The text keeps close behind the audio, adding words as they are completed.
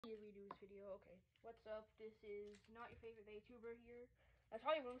Redo this video. Okay, what's up? This is not your favorite VTuber here. That's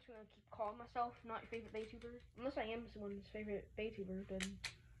probably what I'm just gonna keep calling myself, not your favorite VTuber. Unless I am someone's favorite VTuber,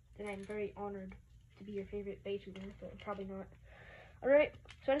 then I'm very honored to be your favorite VTuber, but probably not. Alright,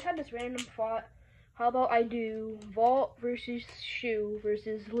 so I just had this random thought. How about I do Vault versus Shoe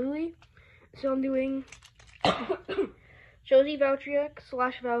versus Lily? So I'm doing choz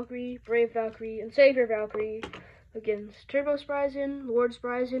valkrie / Brave Valkyrie, and Savior Valkyrie against Turbo Spryzen, Lord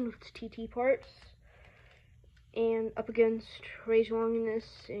Spryzen with TT parts, and up against Rage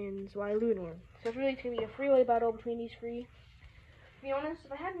Longinus and Zwei. So it's really gonna be a freeway battle between these three. To be honest,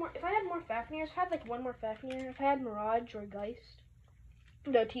 if I had more Fafnirs, if I had like one more Fafnir, if I had Mirage or Geist,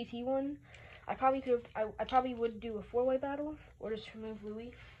 the TT one, I probably would do a four-way battle, or just remove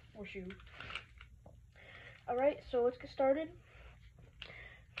Louis or Shoe. Alright, so let's get started.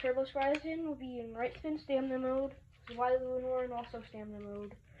 Turbo Spryzen will be in right spin stamina mode, zwei and also stamina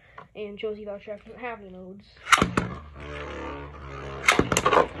mode, and choz valkrie doesn't have any modes. Oh,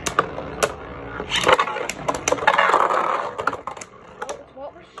 it's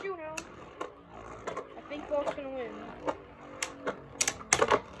Vault versus Shoe now. I think Valt's gonna win.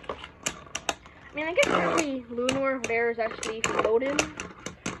 I mean, I guess really Lunar there is actually for Loden.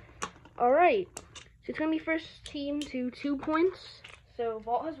 Alright, so it's gonna be first team to 2 points. So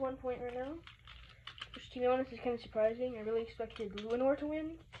Vault has 1 point right now, which to be honest is kind of surprising. I really expected Lunar to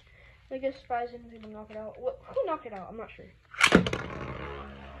win. I guess Spryzen is gonna knock it out. Who knocked it out? I'm not sure.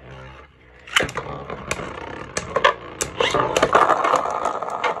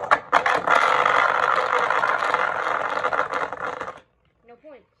 No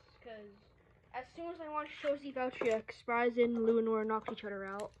points, because as soon as I launched choz valkrie, Spryzen and Lunar knocked each other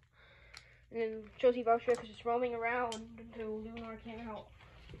out. And then choz valkrie is just roaming around until Lunar came out.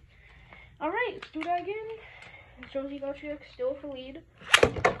 Alright, let's do that again. choz valkrie still for lead.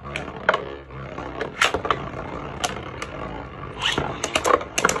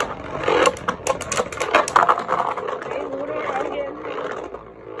 Okay, Lunar out again.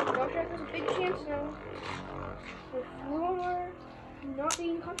 Valkrie has a big chance now. With Lunar not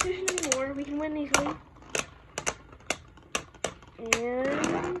being in competition anymore, we can win easily.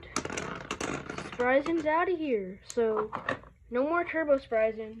 And Spryzen's out of here, so no more Turbo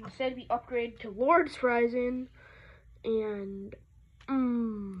Spryzen. Instead, we upgrade to Lord Spryzen, and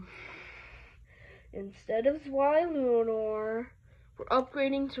instead of zwei, we're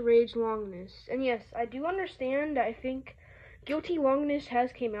upgrading to Rage Longinus. And yes, I do understand that I think Guilty Longinus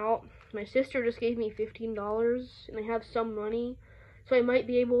has came out. My sister just gave me $15, and I have some money, so I might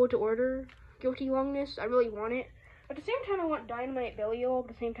be able to order Guilty Longinus. I really want it. At the same time, I want Dynamite Belial,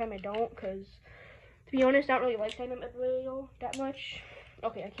 but at the same time, I don't, because, to be honest, I don't really like Dynamite Belial that much.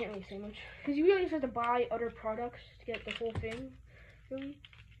 Okay, I can't really say much, because you really just have to buy other products to get the whole thing, really.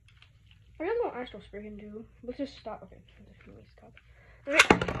 I really want Astral Spriggan, too. Let's just stop. Okay, let's just really stop. Alright.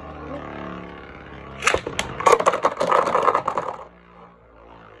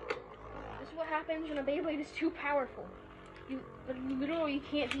 This is what happens when a Beyblade is too powerful. You literally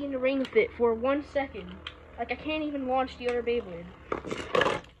can't be in the ring with it for 1 second. Like, I can't even launch the other Beyblade.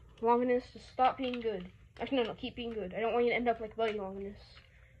 Longinus, just stop being good. Actually, no, keep being good. I don't want you to end up like Bloody Longinus.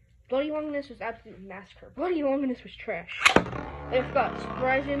 Bloody Longinus was absolute massacre. Bloody Longinus was trash. I've got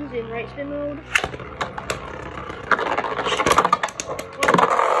Spryzen's in right spin mode.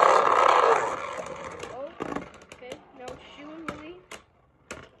 Oh, okay. Now it's Shoe and Lily.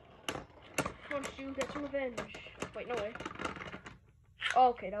 Come on, Shoe, get some revenge. Wait, no way. Oh,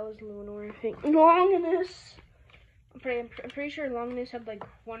 okay, that was Lunar, I think. Longinus! I'm pretty sure Longinus had like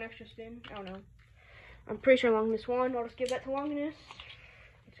 1 extra spin. I don't know. I'm pretty sure Longinus won. I'll just give that to Longinus.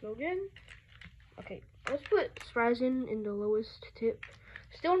 Let's go again. Okay, let's put Spryzen in the lowest tip.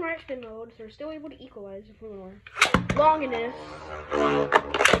 Still in right spin mode, so we're still able to equalize with Lunar. Longinus.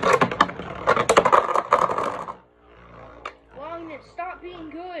 Longinus, stop being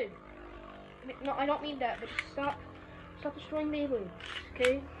good. I mean, no, I don't mean that, but just stop destroying Beyblades,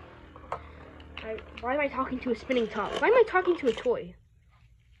 okay? Why am I talking to a spinning top? Why am I talking to a toy?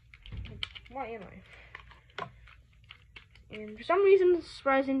 Why am I? And for some reason,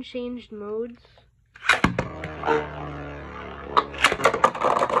 Spryzen changed modes.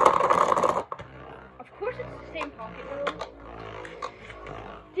 Of course it's the same pocket mode.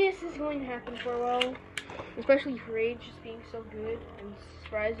 This is going to happen for a while. Especially for Rage just being so good, and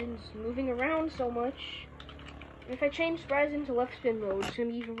Spryzen's moving around so much. And if I change Spryzen to left spin mode, it's going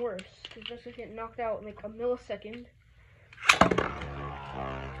to be even worse. Because it's going to get knocked out in like a millisecond.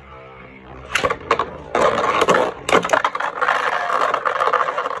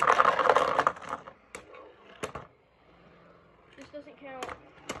 This doesn't count.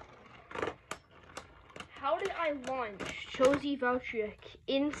 did I launch choz valkrie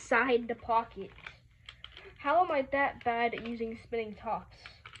inside the pocket? How am I that bad at using spinning tops?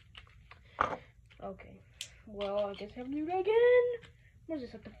 Okay. Well, I guess I have to do it again. What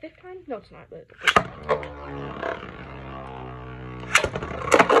is this, like the 5th time? No, it's not, but...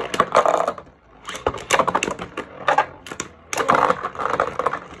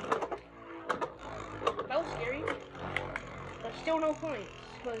 That was scary. But still no points,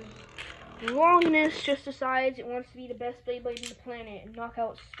 because Longinus just decides it wants to be the best Beyblade on the planet and knock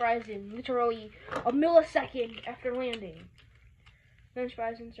out Spryzen literally a millisecond after landing. Then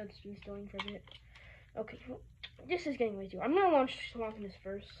Spryzen starts spin stealing for a bit. Okay, well, this is getting way too. I'm gonna launch Longinus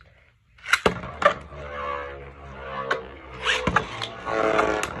first.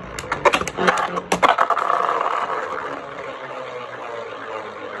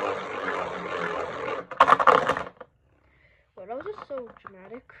 Well, that was just so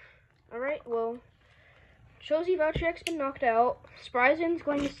dramatic. Alright, well, choz valkrie's been knocked out. Spryzen's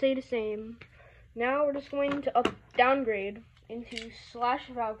going to stay the same. Now we're just going to downgrade into slash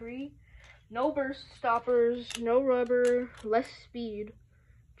valkrie. No burst stoppers, no rubber, less speed.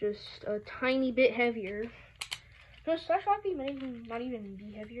 Just a tiny bit heavier. No, slash valkrie might not even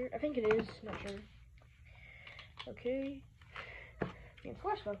be heavier. I think it is, not sure. Okay. Man,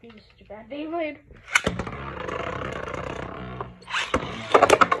 slash valkrie is such a bad Beyblade.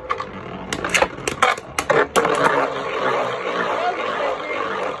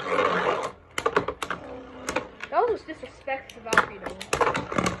 That was disrespect to Valkyrie though.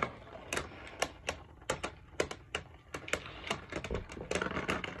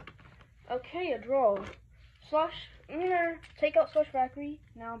 Okay, a draw. I'm gonna take out slash Valkyrie,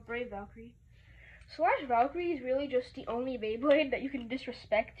 now brave Valkyrie. Slash Valkyrie is really just the only Beyblade that you can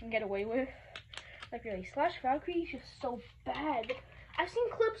disrespect and get away with. Like really, slash Valkyrie is just so bad. I've seen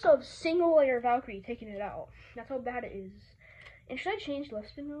clips of single layer Valkyrie taking it out. That's how bad it is. And should I change left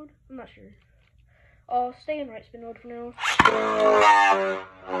spin mode? I'm not sure. I'll stay in right spin mode for now.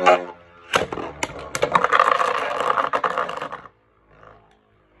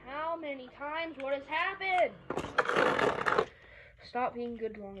 How many times? What has happened? Stop being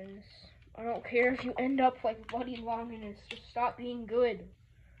good, Longinus. I don't care if you end up like bloody Longinus. Just stop being good.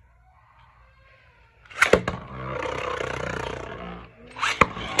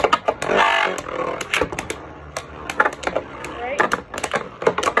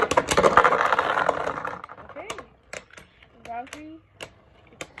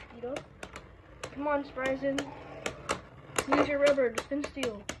 Speed up. Come on, Spryzen. Use your rubber to spin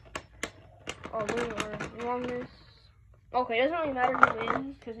steel. Oh, or Longinus. Okay, it doesn't really matter who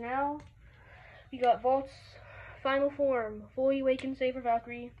wins, because now we got Valt's final form. Fully awakened Saber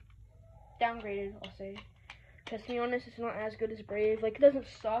Valkyrie. Downgraded, I'll say. Because to be honest, it's not as good as Brave. Like, it doesn't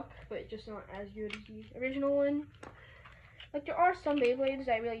suck, but it's just not as good as the original one. Like, there are some Beyblades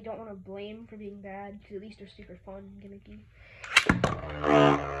I really don't want to blame for being bad, because at least they're super fun and gimmicky.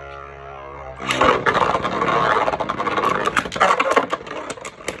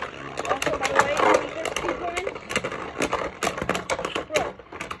 Also, by the way, just 2 points. Bro.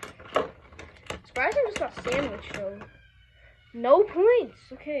 Spryzen just got sandwiched, though. No points!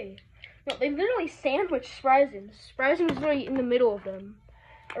 Okay. No, they literally sandwiched Spryzen. Spryzen was literally in the middle of them.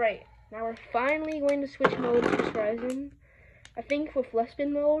 Alright, now we're finally going to switch modes for Spryzen. I think with left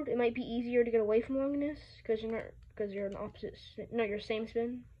spin mode, it might be easier to get away from Longinus because you're an opposite. No, you're same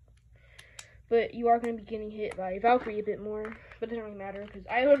spin. But you are going to be getting hit by Valkyrie a bit more. But it doesn't really matter because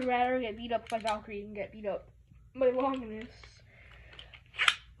I would rather get beat up by Valkyrie than get beat up by Longinus.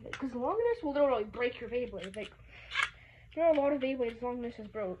 Because Longinus will literally break your Beyblade. Like, there are a lot of Beyblades Longinus has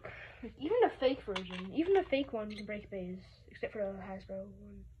broke. Like, even the fake version, even the fake one can break Bays, except for the Hasbro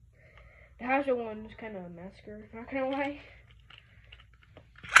one. The Hasbro one is kind of a massacre. Not gonna lie.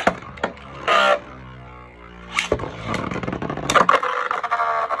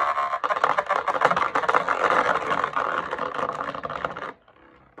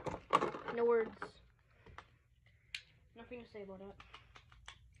 No words. Nothing to say about that.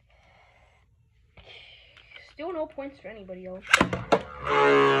 Still no points for anybody else.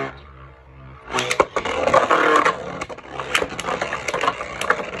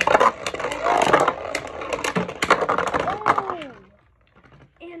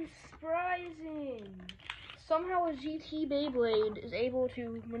 Somehow a GT Beyblade is able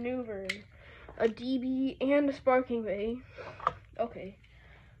to maneuver a DB and a sparking bay. Okay.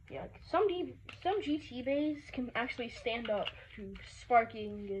 Yeah, some GT bays can actually stand up to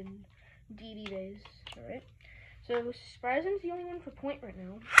sparking and DB bays. Alright. So Spryzen's the only one for point right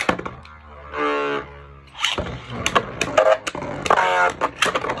now.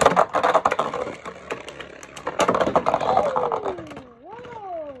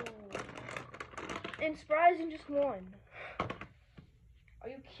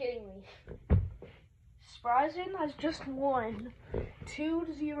 Spryzen has just won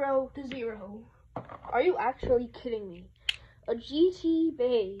 2-0. Are you actually kidding me? A GT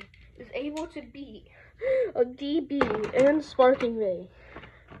Bay is able to beat a DB and Sparking Bay.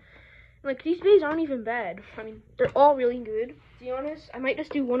 Like, these bays aren't even bad. I mean, they're all really good. To be honest, I might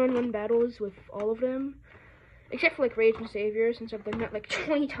just do one-on-one battles with all of them. Except for, like, Rage and Savior, since I've done that, like,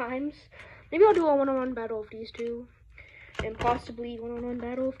 20 times. Maybe I'll do a one-on-one battle with these two. And possibly one-on-one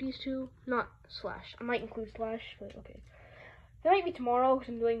battle with these two. Not Slash. I might include Slash, but okay. That might be tomorrow, because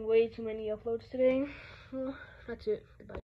I'm doing way too many uploads today. Well, that's it. Goodbye.